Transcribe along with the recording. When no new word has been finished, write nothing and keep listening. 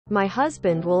My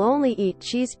husband will only eat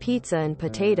cheese pizza and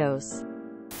potatoes.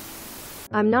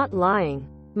 I'm not lying.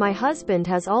 My husband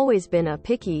has always been a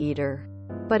picky eater.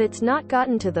 But it's not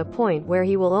gotten to the point where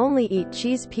he will only eat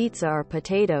cheese pizza or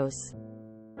potatoes.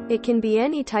 It can be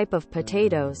any type of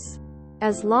potatoes.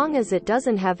 As long as it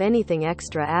doesn't have anything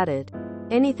extra added.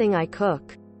 Anything I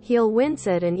cook, he'll wince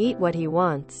at and eat what he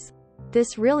wants.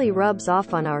 This really rubs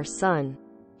off on our son.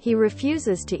 He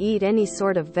refuses to eat any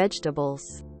sort of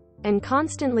vegetables. And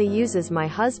constantly uses my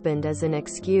husband as an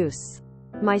excuse.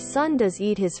 My son does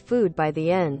eat his food by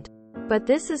the end. But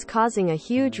this is causing a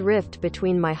huge rift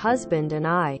between my husband and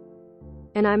I.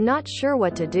 And I'm not sure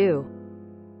what to do.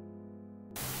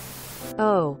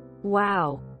 Oh,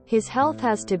 wow. His health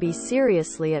has to be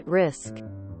seriously at risk.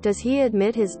 Does he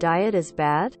admit his diet is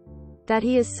bad? That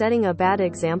he is setting a bad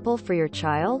example for your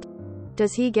child?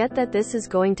 Does he get that this is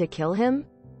going to kill him?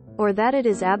 Or that it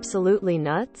is absolutely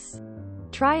nuts?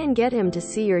 Try and get him to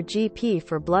see your GP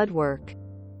for blood work.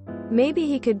 Maybe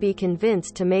he could be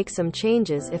convinced to make some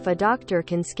changes if a doctor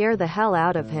can scare the hell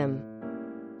out of him.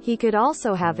 He could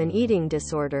also have an eating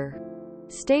disorder.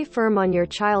 Stay firm on your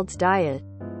child's diet.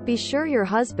 Be sure your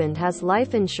husband has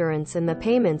life insurance and the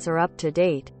payments are up to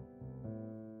date.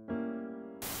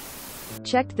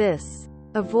 Check this.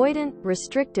 Avoidant,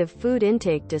 restrictive food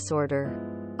intake disorder.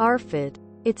 ARFID.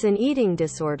 It's an eating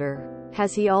disorder.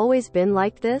 Has he always been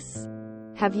like this?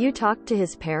 Have you talked to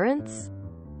his parents?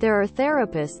 There are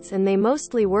therapists and they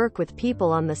mostly work with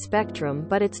people on the spectrum,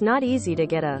 but it's not easy to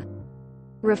get a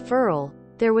referral.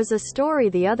 There was a story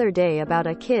the other day about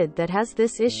a kid that has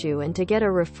this issue, and to get a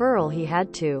referral he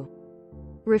had to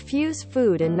refuse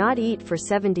food and not eat for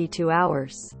 72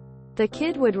 hours. The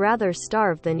kid would rather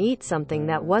starve than eat something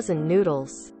that wasn't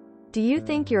noodles. Do you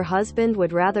think your husband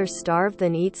would rather starve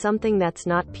than eat something that's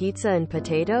not pizza and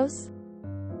potatoes?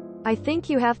 I think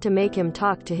you have to make him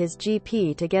talk to his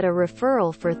GP to get a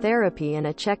referral for therapy and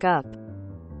a checkup.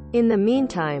 In the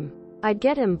meantime, I'd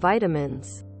get him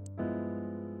vitamins.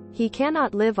 He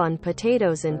cannot live on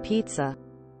potatoes and pizza.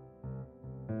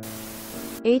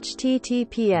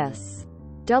 https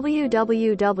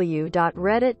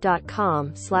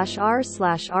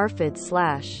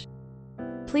www.reddit.com/r/arfid/.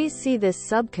 Please see this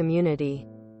sub-community.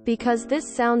 Because this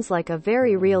sounds like a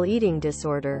very real eating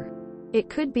disorder. It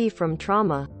could be from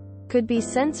trauma. Could be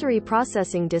sensory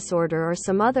processing disorder or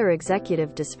some other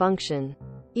executive dysfunction.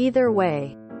 Either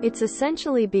way, it's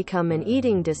essentially become an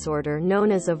eating disorder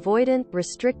known as avoidant,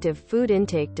 restrictive food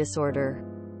intake disorder.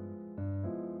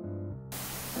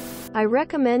 I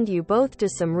recommend you both do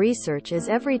some research, as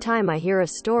every time I hear a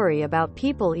story about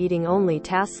people eating only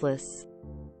tasteless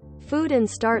food and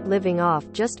start living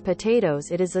off just potatoes,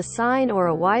 it is a sign or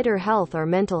a wider health or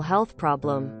mental health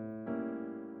problem.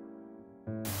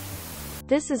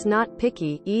 This is not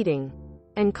picky eating.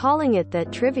 And calling it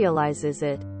that trivializes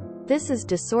it. This is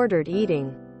disordered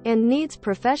eating. And needs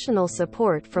professional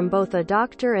support from both a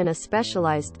doctor and a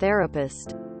specialized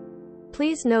therapist.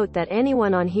 Please note that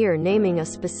anyone on here naming a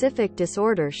specific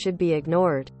disorder should be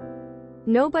ignored.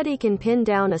 Nobody can pin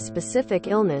down a specific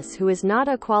illness who is not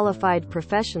a qualified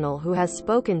professional who has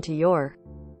spoken to your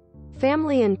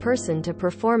family in person to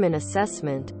perform an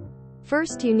assessment.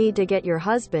 First, you need to get your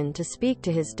husband to speak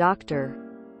to his doctor.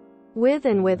 With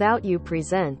and without you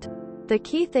present. The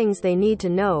key things they need to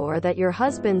know are that your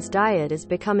husband's diet is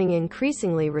becoming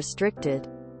increasingly restricted.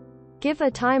 Give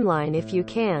a timeline if you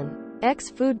can. X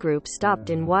food group stopped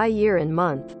in Y year and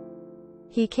month.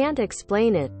 He can't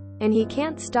explain it. And he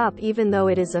can't stop even though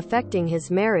it is affecting his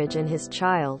marriage and his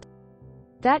child.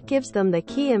 That gives them the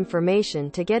key information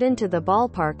to get into the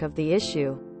ballpark of the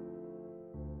issue.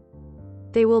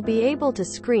 They will be able to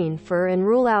screen for and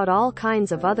rule out all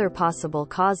kinds of other possible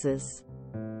causes.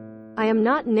 I am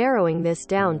not narrowing this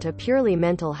down to purely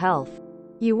mental health.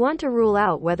 You want to rule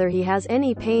out whether he has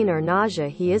any pain or nausea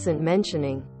he isn't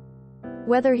mentioning.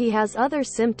 Whether he has other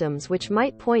symptoms which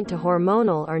might point to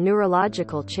hormonal or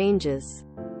neurological changes.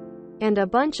 And a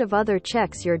bunch of other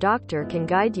checks your doctor can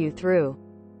guide you through.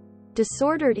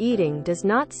 Disordered eating does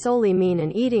not solely mean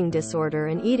an eating disorder,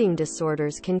 and eating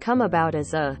disorders can come about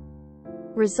as a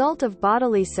result of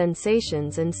bodily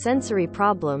sensations and sensory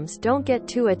problems. Don't get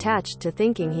too attached to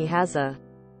thinking he has a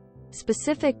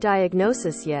specific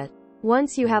diagnosis yet.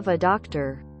 Once you have a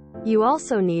doctor, you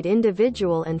also need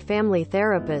individual and family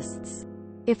therapists.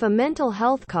 If a mental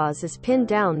health cause is pinned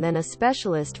down, then a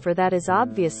specialist for that is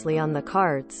obviously on the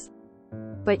cards.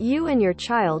 But you and your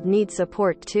child need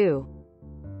support too.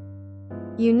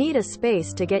 You need a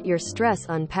space to get your stress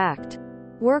unpacked.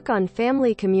 Work on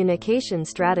family communication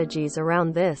strategies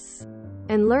around this.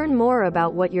 And learn more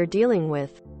about what you're dealing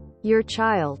with. Your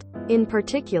child, in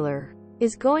particular.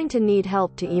 is going to need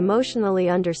help to emotionally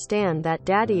understand that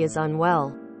daddy is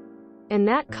unwell, and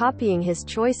that copying his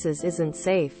choices isn't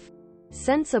safe,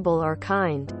 sensible or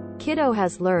kind. Kiddo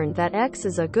has learned that X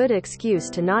is a good excuse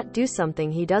to not do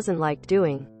something he doesn't like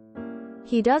doing.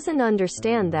 He doesn't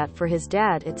understand that for his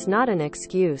dad it's not an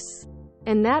excuse.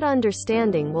 And that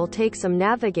understanding will take some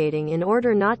navigating in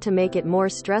order not to make it more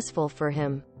stressful for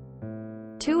him.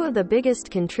 Two of the biggest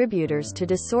contributors to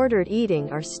disordered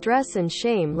eating are stress and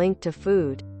shame linked to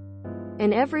food.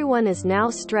 And everyone is now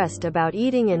stressed about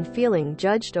eating and feeling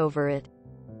judged over it,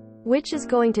 which is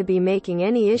going to be making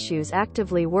any issues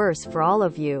actively worse for all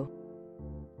of you.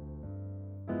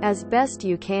 As best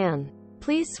you can,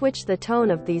 please switch the tone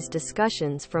of these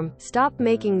discussions from "stop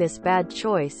making this bad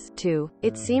choice" to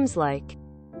 "it seems like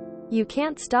you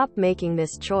can't stop making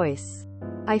this choice.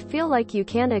 I feel like you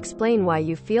can't explain why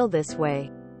you feel this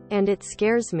way, and it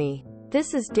scares me.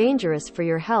 This is dangerous for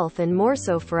your health and more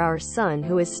so for our son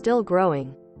who is still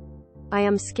growing. I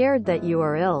am scared that you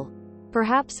are ill,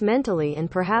 perhaps mentally and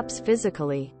perhaps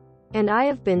physically. And I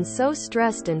have been so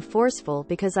stressed and forceful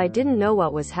because I didn't know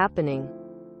what was happening.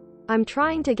 I'm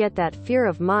trying to get that fear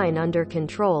of mine under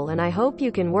control, and I hope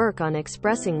you can work on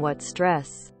expressing what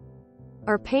stress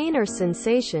or pain or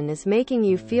sensation is making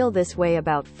you feel this way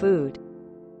about food.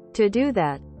 To do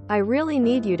that, I really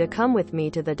need you to come with me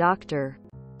to the doctor.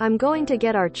 I'm going to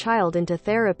get our child into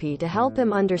therapy to help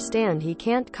him understand he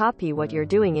can't copy what you're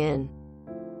doing in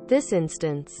this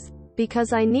instance,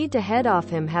 because I need to head off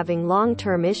him having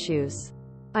long-term issues.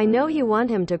 I know you want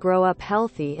him to grow up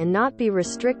healthy and not be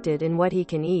restricted in what he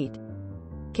can eat.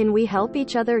 Can we help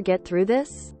each other get through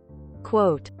this?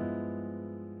 Quote,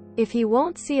 if he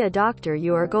won't see a doctor,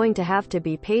 you are going to have to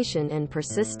be patient and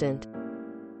persistent.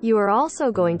 You are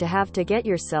also going to have to get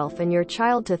yourself and your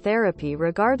child to therapy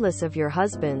regardless of your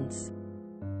husband's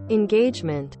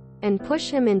engagement, and push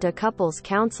him into couples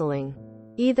counseling.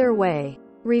 Either way,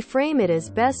 reframe it as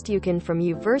best you can from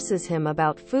you versus him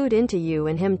about food into you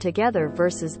and him together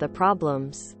versus the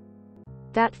problems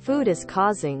that food is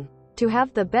causing. To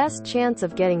have the best chance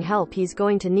of getting help, he's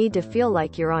going to need to feel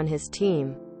like you're on his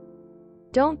team.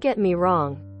 Don't get me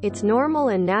wrong, it's normal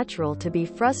and natural to be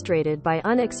frustrated by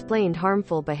unexplained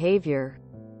harmful behavior.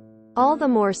 All the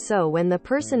more so when the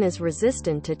person is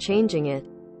resistant to changing it.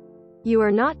 You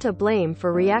are not to blame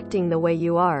for reacting the way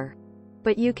you are.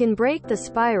 But you can break the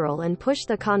spiral and push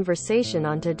the conversation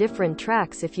onto different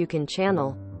tracks if you can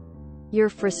channel your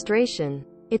frustration.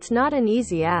 It's not an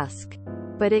easy ask,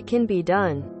 but it can be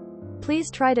done. Please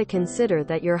try to consider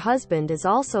that your husband is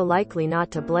also likely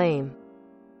not to blame.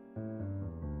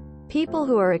 People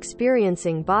who are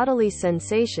experiencing bodily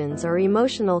sensations or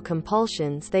emotional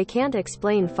compulsions they can't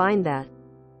explain find that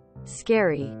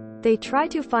scary. They try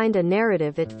to find a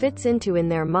narrative it fits into in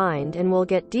their mind and will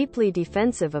get deeply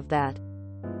defensive of that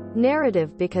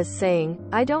narrative because saying,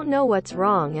 "I don't know what's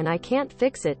wrong and I can't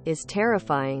fix it," is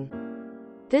terrifying.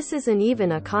 This isn't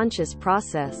even a conscious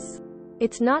process.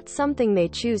 It's not something they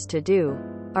choose to do.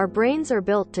 Our brains are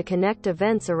built to connect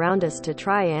events around us to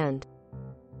try and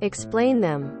explain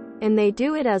them. And they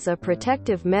do it as a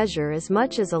protective measure as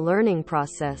much as a learning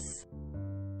process.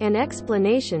 An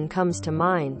explanation comes to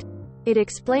mind. It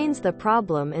explains the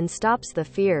problem and stops the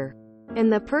fear.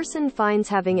 And the person finds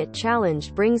having it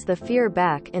challenged brings the fear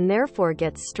back and therefore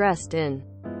gets stressed and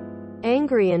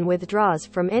angry and withdraws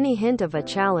from any hint of a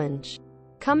challenge.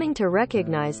 Coming to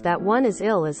recognize that one is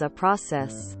ill is a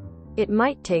process. It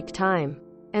might take time.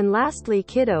 And lastly,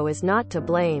 kiddo is not to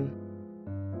blame.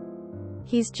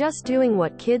 He's just doing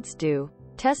what kids do,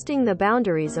 testing the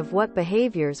boundaries of what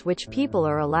behaviors which people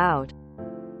are allowed.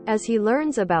 As he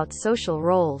learns about social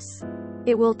roles,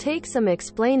 it will take some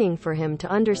explaining for him to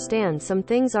understand some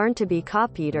things aren't to be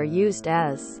copied or used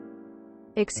as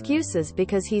excuses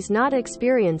because he's not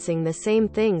experiencing the same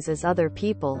things as other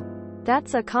people.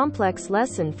 That's a complex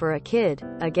lesson for a kid.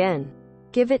 Again,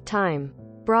 give it time.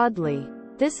 Broadly,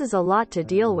 this is a lot to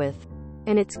deal with,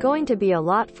 and it's going to be a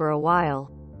lot for a while.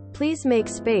 Please make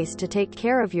space to take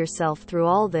care of yourself through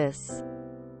all this.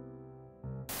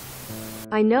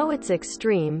 I know it's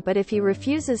extreme, but if he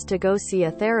refuses to go see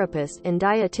a therapist and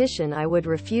dietitian, I would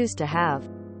refuse to have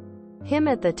him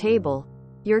at the table.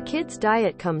 Your kid's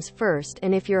diet comes first,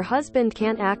 and if your husband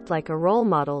can't act like a role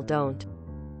model, don't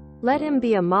let him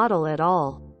be a model at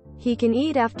all. He can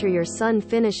eat after your son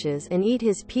finishes and eat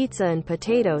his pizza and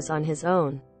potatoes on his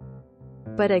own.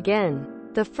 But again,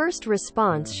 the first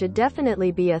response should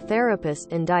definitely be a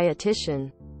therapist and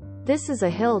dietitian. This is a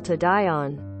hill to die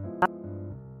on.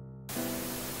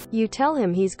 You tell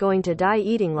him he's going to die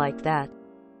eating like that.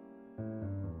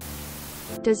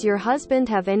 Does your husband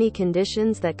have any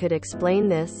conditions that could explain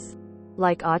this?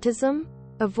 Like autism?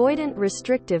 Avoidant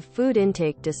restrictive food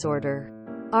intake disorder.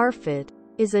 ARFID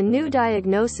is a new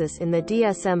diagnosis in the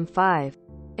DSM-5,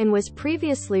 and was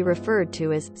previously referred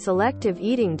to as selective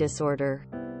eating disorder,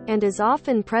 and is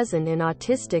often present in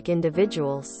autistic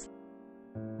individuals.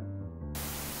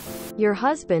 Your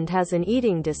husband has an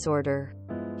eating disorder.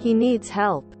 He needs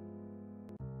help.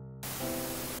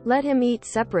 Let him eat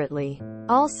separately.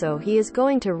 Also, he is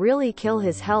going to really kill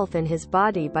his health and his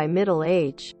body by middle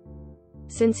age.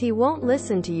 Since he won't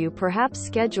listen to you, perhaps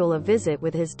schedule a visit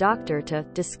with his doctor to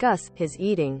discuss his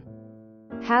eating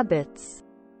habits.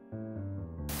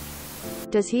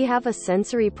 Does he have a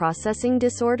sensory processing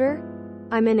disorder?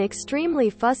 I'm an extremely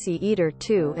fussy eater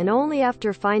too, and only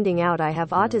after finding out I have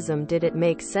autism did it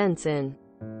make sense.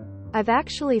 I've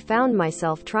actually found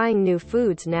myself trying new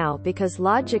foods now because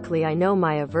logically I know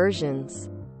my aversions.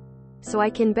 So I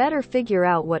can better figure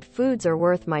out what foods are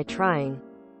worth my trying.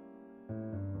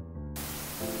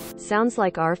 Sounds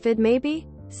like ARFID maybe?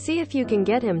 See if you can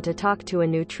get him to talk to a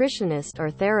nutritionist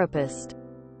or therapist.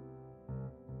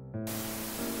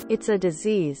 It's a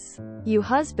disease. Your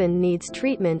husband needs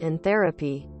treatment and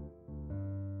therapy.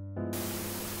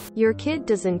 Your kid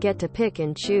doesn't get to pick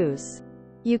and choose.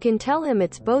 You can tell him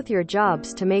it's both your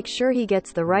jobs to make sure he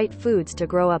gets the right foods to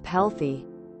grow up healthy.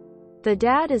 The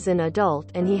dad is an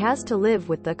adult and he has to live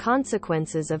with the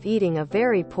consequences of eating a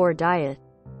very poor diet.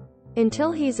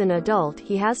 Until he's an adult,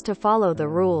 he has to follow the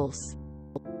rules.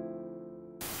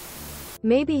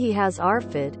 Maybe he has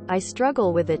ARFID. I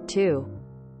struggle with it too.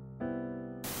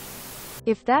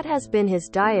 If that has been his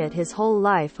diet his whole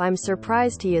life, I'm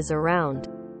surprised he is around.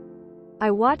 I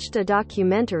watched a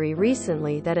documentary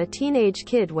recently that a teenage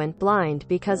kid went blind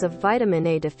because of vitamin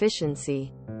A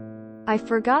deficiency. I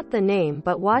forgot the name,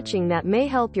 but watching that may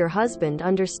help your husband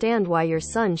understand why your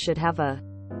son should have a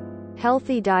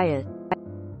healthy diet.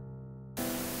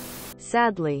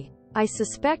 Sadly, I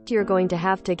suspect you're going to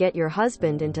have to get your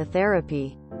husband into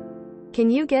therapy. Can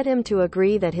you get him to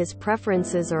agree that his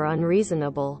preferences are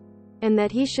unreasonable, and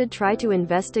that he should try to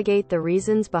investigate the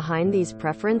reasons behind these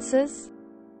preferences?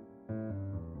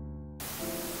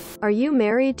 Are you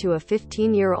married to a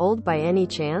 15-year-old by any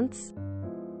chance?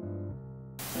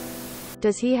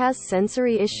 Does he has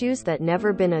sensory issues that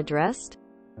never been addressed?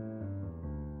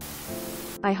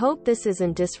 I hope this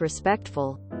isn't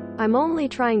disrespectful. I'm only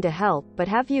trying to help, but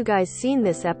have you guys seen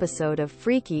this episode of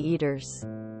Freaky Eaters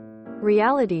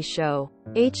reality show?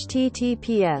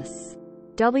 https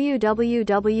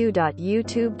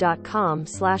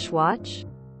www.youtube.com/watch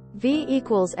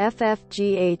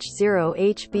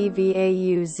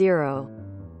v=ffgh0hbvau0.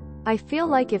 I feel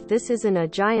like if this isn't a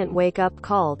giant wake-up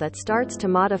call that starts to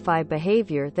modify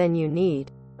behavior, then you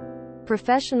need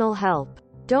professional help.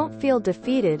 Don't feel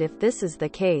defeated if this is the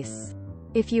case.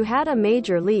 If you had a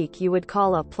major leak, you would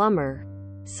call a plumber.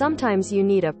 Sometimes you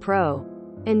need a pro.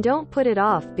 And don't put it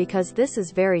off because this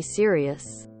is very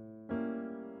serious.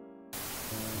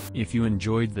 If you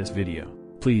enjoyed this video,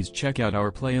 please check out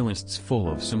our playlists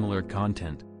full of similar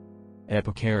content.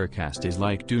 Epicaricast is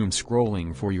like doom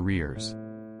scrolling for your ears.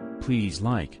 Please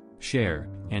like, share,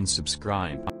 and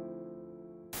subscribe.